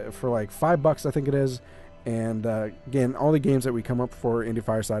for like $5, I think it is. And again, all the games that we come up for Indie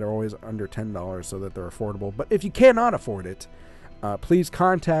Fireside are always under $10, so that they're affordable. But if you cannot afford it, please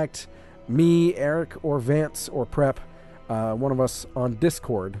contact me, Eric, or Vance, or Prep, one of us on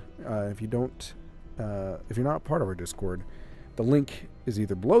Discord. If you're not part of our Discord, the link is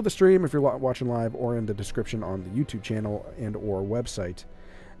either below the stream if you're watching live, or in the description on the YouTube channel and or website,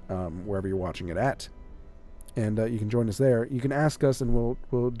 wherever you're watching it at. And you can join us there. You can ask us, and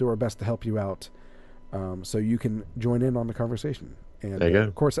we'll do our best to help you out, so you can join in on the conversation. And there you go.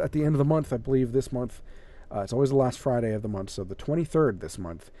 Of course, at the end of the month, I believe this month, it's always the last Friday of the month, so the 23rd this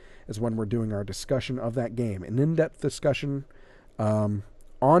month is when we're doing our discussion of that game, an in-depth discussion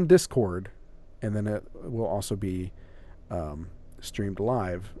on Discord, and then it will also be streamed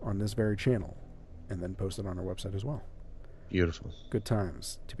live on this very channel, and then posted on our website as well. Beautiful. Good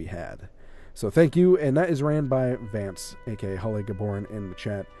times to be had. So thank you, and that is ran by Vance, aka Holly Gaborn, in the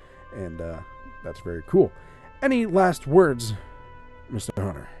chat, and that's very cool. Any last words, Mr.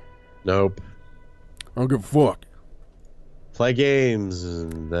 Hunter? Nope. I don't give a fuck. Play games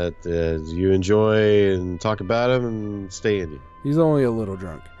that you enjoy and talk about them and stay indie. He's only a little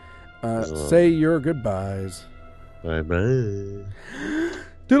drunk. Say your goodbyes. Bye-bye.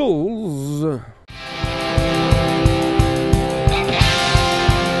 Diddles.